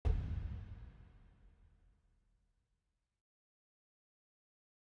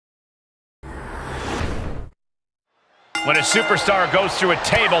When a superstar goes through a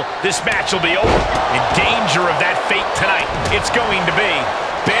table, this match will be over. In danger of that fate tonight, it's going to be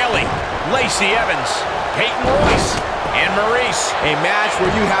Bayley, Lacey Evans, Peyton Royce, and Maryse. A match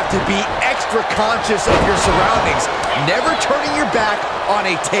where you have to be extra conscious of your surroundings, never turning your back on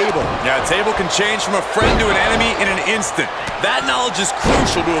a table. Yeah, a table can change from a friend to an enemy in an instant. That knowledge is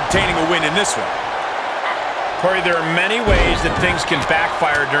crucial to obtaining a win in this one. Corey, there are many ways that things can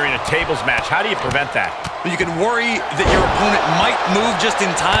backfire during a tables match. How do you prevent that? You can worry that your opponent might move just in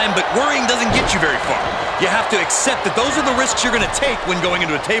time, but worrying doesn't get you very far. You have to accept that those are the risks you're going to take when going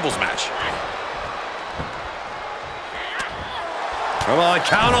into a tables match. Come on,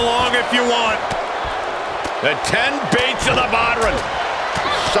 count along if you want. The 10 beats of the Bodron.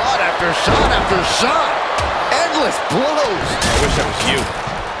 Shot after shot after shot. Endless blows. I wish that was you.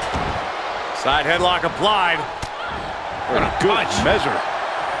 Side headlock applied. What a good measure.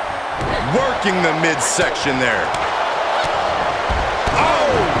 Working the midsection there.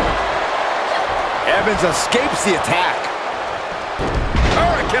 Oh! Evans escapes the attack.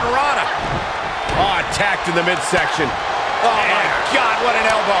 Hurricane Rana. Oh, attacked in the midsection. Oh, my God, what an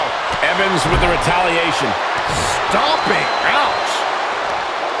elbow. Evans with the retaliation. Stomping. Ouch.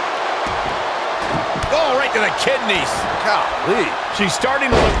 Oh, right to the kidneys. Golly. She's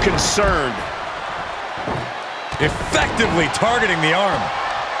starting to look concerned. Effectively targeting the arm.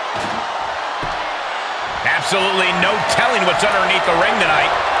 Absolutely no telling what's underneath the ring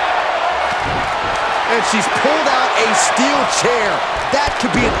tonight. And she's pulled out a steel chair. That could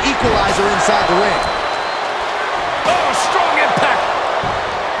be an equalizer inside the ring. Oh, strong impact.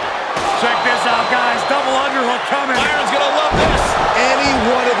 Check this out, guys. Double underhook coming. Byron's gonna love this. Any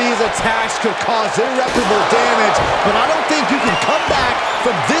one of these attacks could cause irreparable damage, but I don't think you can come back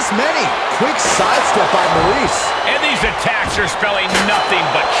from this many. Quick sidestep by Maryse. And these attacks are spelling nothing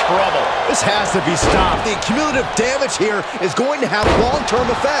but trouble. This has to be stopped. The cumulative damage here is going to have long-term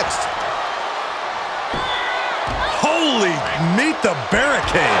effects. Holy, meet the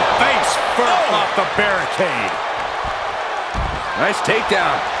barricade. Face first off the barricade. Nice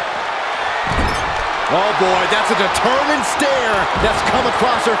takedown. Oh boy, that's a determined stare that's come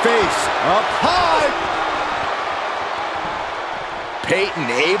across her face. Up high. Peyton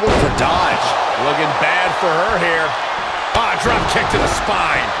able to dodge. Looking bad for her here. Ah, drop kick to the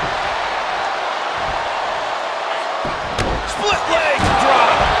spine. Split leg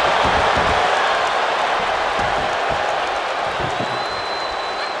drop.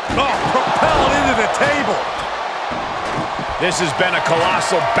 Oh, propelled into the table. This has been a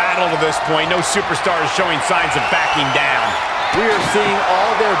colossal battle to this point. No superstar is showing signs of backing down. We are seeing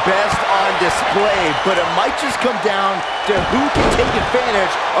all their best on display, but it might just come down to who can take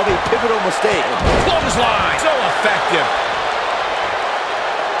advantage of a pivotal mistake. Clothesline, so effective.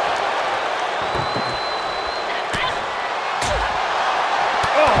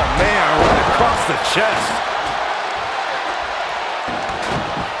 Oh man, right across the chest.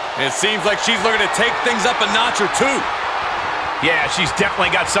 It seems like she's looking to take things up a notch or two. Yeah, she's definitely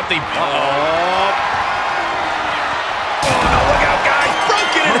got something. Oh, no, look out, guys.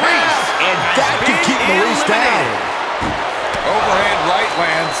 Broken in half. And that can keep Maryse down. Overhand right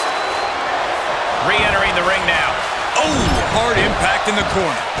lands. Re-entering the ring now. Oh, hard impact in the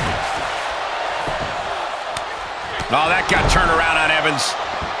corner. Oh, that got turned around on Evans.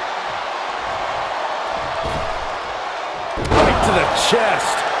 Right to the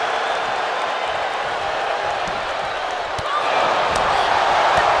chest.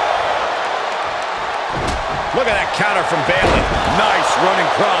 Look at that counter from Bayley. Nice running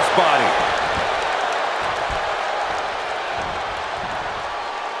crossbody.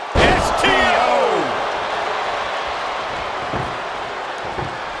 STO!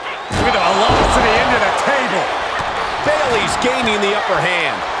 With a velocity into the table. Bayley's gaining the upper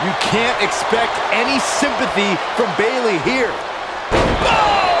hand. You can't expect any sympathy from Bayley here.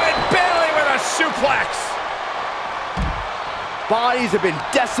 Oh, and Bayley with a suplex. Bodies have been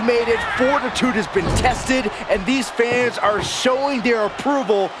decimated, fortitude has been tested, and these fans are showing their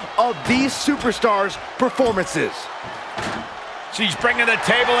approval of these superstars' performances. She's bringing the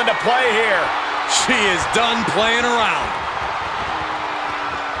table into play here. She is done playing around.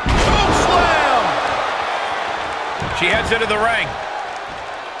 Choke slam! She heads into the ring.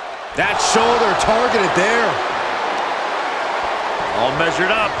 That shoulder targeted there. All measured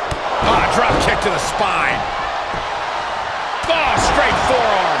up. Ah, drop kick to the spine. Oh, straight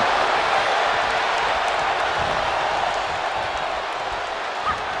forearm.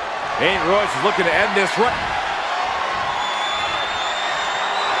 Royce is looking to end this run.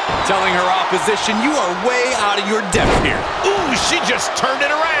 Telling her opposition, you are way out of your depth here. Ooh, she just turned it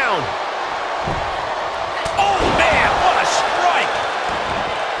around. Oh, man, what a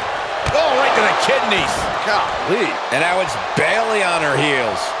kidneys. Golly. And now it's Bayley on her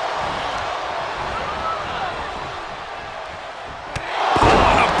heels.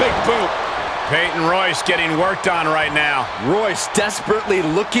 Oh, a big boot. Peyton Royce getting worked on right now. Royce desperately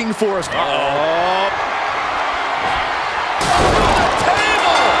looking for us. Uh-oh.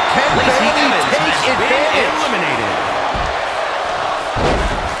 Can Bayley take advantage? Eliminated.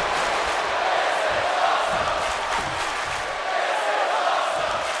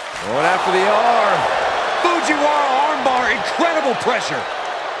 Going after the arm. Fujiwara armbar, incredible pressure.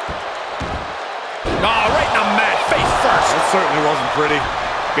 Oh, right in the mat, face first. That certainly wasn't pretty.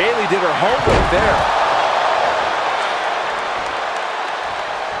 Bayley did her homework there.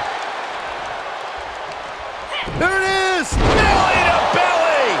 There it is! Belly to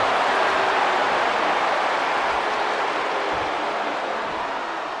belly!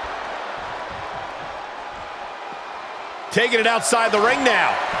 Taking it outside the ring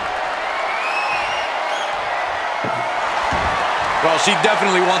now. Well, she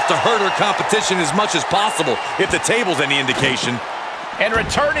definitely wants to hurt her competition as much as possible, if the table's any indication. And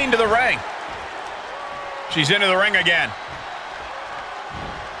returning to the ring. She's into the ring again.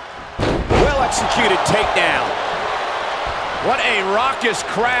 Well-executed takedown. What a raucous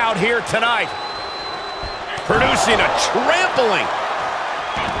crowd here tonight. Producing a trampling.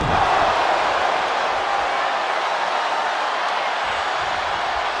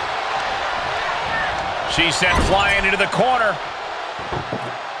 She's sent flying into the corner.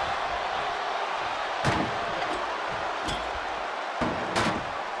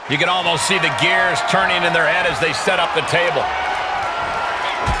 You can almost see the gears turning in their head as they set up the table.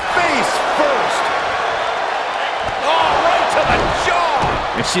 Face first. Oh, right to the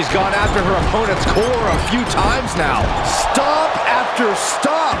jaw. And she's gone after her opponent's core a few times now. Stomp after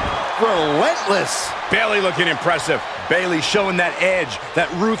stomp. Relentless. Bayley looking impressive. Bayley showing that edge,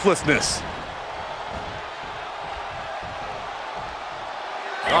 that ruthlessness.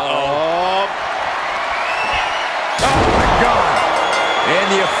 Uh-oh. Oh, my God. And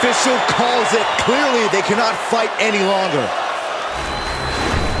the official calls it. Clearly, they cannot fight any longer.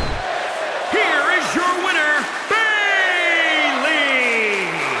 Here is your winner, Bayley.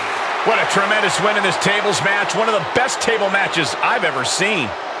 What a tremendous win in this tables match. One of the best table matches I've ever seen.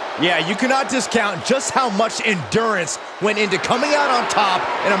 Yeah, you cannot discount just how much endurance went into coming out on top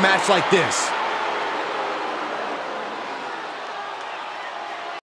in a match like this.